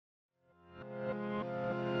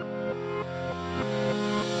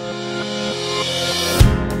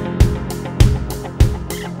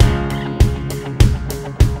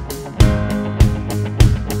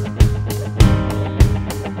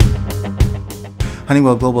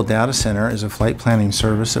Honeywell Global Data Center is a flight planning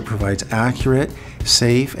service that provides accurate,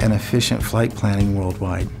 safe, and efficient flight planning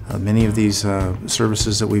worldwide. Many of these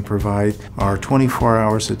services that we provide are 24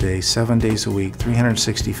 hours a day, 7 days a week,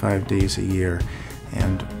 365 days a year,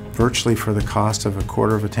 and virtually for the cost of a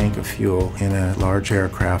quarter of a tank of fuel in a large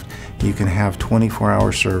aircraft, you can have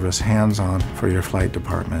 24-hour service hands-on for your flight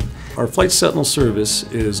department. Our Flight Sentinel service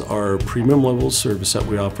is our premium level service that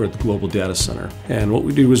we offer at the Global Data Center. And what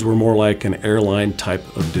we do is we're more like an airline type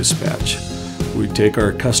of dispatch. We take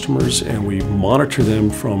our customers and we monitor them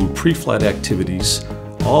from pre-flight activities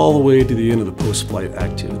all the way to the end of the post-flight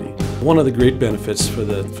activity. One of the great benefits for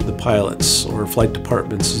the pilots or flight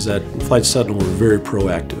departments is that in Flight Sentinel we're very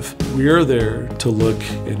proactive. We are there to look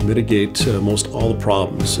and mitigate most all the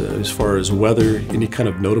problems as far as weather, any kind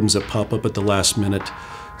of NOTAMs that pop up at the last minute.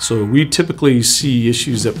 So we typically see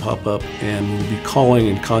issues that pop up and we'll be calling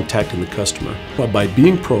and contacting the customer. But by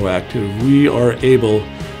being proactive, we are able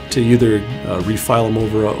to either refile them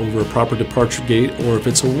over a proper departure gate, or if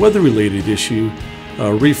it's a weather-related issue,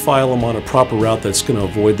 refile them on a proper route that's going to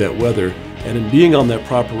avoid that weather. And in being on that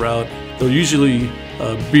proper route, they'll usually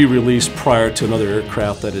be released prior to another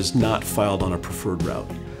aircraft that is not filed on a preferred route.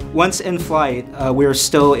 Once in flight, we're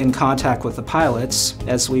still in contact with the pilots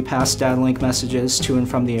as we pass Datalink messages to and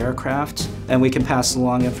from the aircraft, and we can pass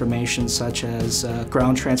along information such as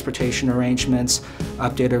ground transportation arrangements,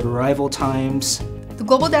 updated arrival times. The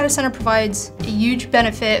Global Data Center provides a huge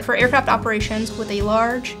benefit for aircraft operations with a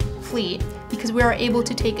large fleet because we are able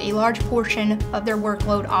to take a large portion of their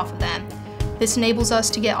workload off of them. This enables us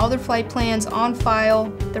to get all their flight plans on file,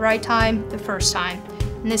 the right time, the first time.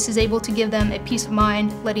 And this is able to give them a peace of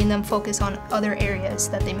mind, letting them focus on other areas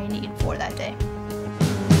that they may need for that day.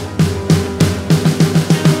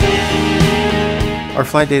 Our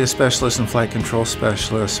flight data specialists and flight control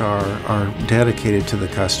specialists are dedicated to the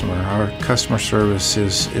customer. Our customer service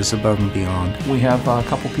is above and beyond. We have a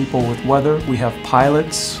couple people with weather, we have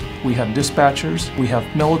pilots, we have dispatchers, we have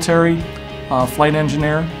military, flight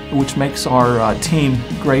engineer, which makes our team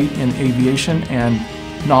great in aviation and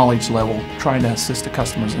knowledge level, trying to assist the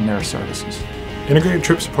customers in their services. Integrated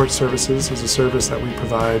Trip Support Services is a service that we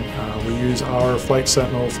provide. We use our Flight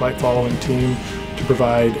Sentinel flight following team to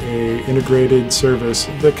provide an integrated service.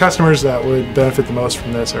 The customers that would benefit the most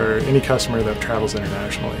from this are any customer that travels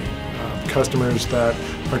internationally. Customers that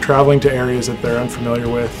are traveling to areas that they're unfamiliar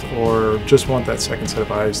with or just want that second set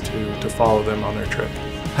of eyes to follow them on their trip.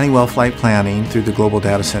 Honeywell Flight Planning through the Global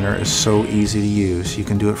Data Center is so easy to use. You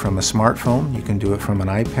can do it from a smartphone, you can do it from an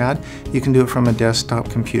iPad, you can do it from a desktop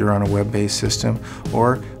computer on a web-based system,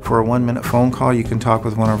 or for a 1-minute phone call you can talk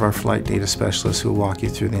with one of our flight data specialists who will walk you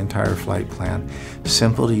through the entire flight plan.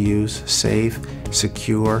 Simple to use, safe,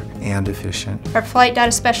 secure, and efficient. Our flight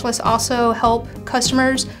data specialists also help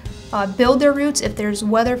customers build their routes if there's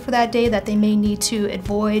weather for that day that they may need to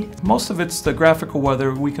avoid. Most of it's the graphical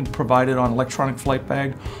weather. We can provide it on electronic flight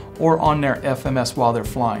bag or on their FMS while they're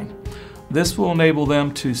flying. This will enable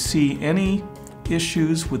them to see any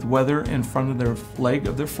issues with weather in front of their leg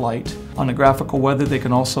of their flight. On the graphical weather, they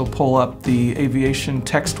can also pull up the aviation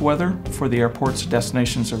text weather for the airports or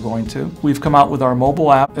destinations they're going to. We've come out with our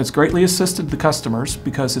mobile app. It's greatly assisted the customers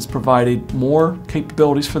because it's provided more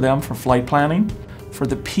capabilities for them for flight planning. For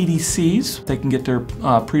the PDCs, they can get their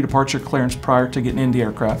pre-departure clearance prior to getting into the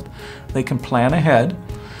aircraft. They can plan ahead,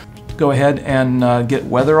 go ahead and get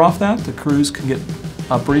weather off that. The crews can get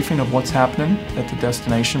a briefing of what's happening at the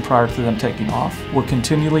destination prior to them taking off. We're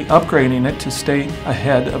continually upgrading it to stay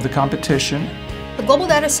ahead of the competition. The Global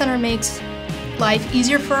Data Center makes life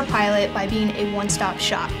easier for a pilot by being a one-stop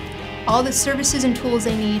shop. All the services and tools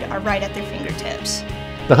they need are right at their fingertips.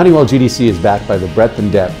 The Honeywell GDC is backed by the breadth and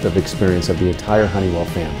depth of experience of the entire Honeywell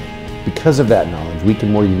family. Because of that knowledge, we can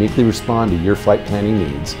more uniquely respond to your flight planning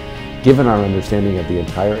needs, given our understanding of the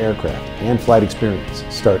entire aircraft and flight experience,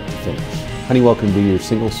 start to finish. Honeywell can be your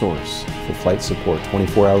single source for flight support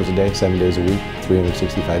 24 hours a day, 7 days a week,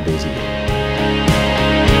 365 days a year.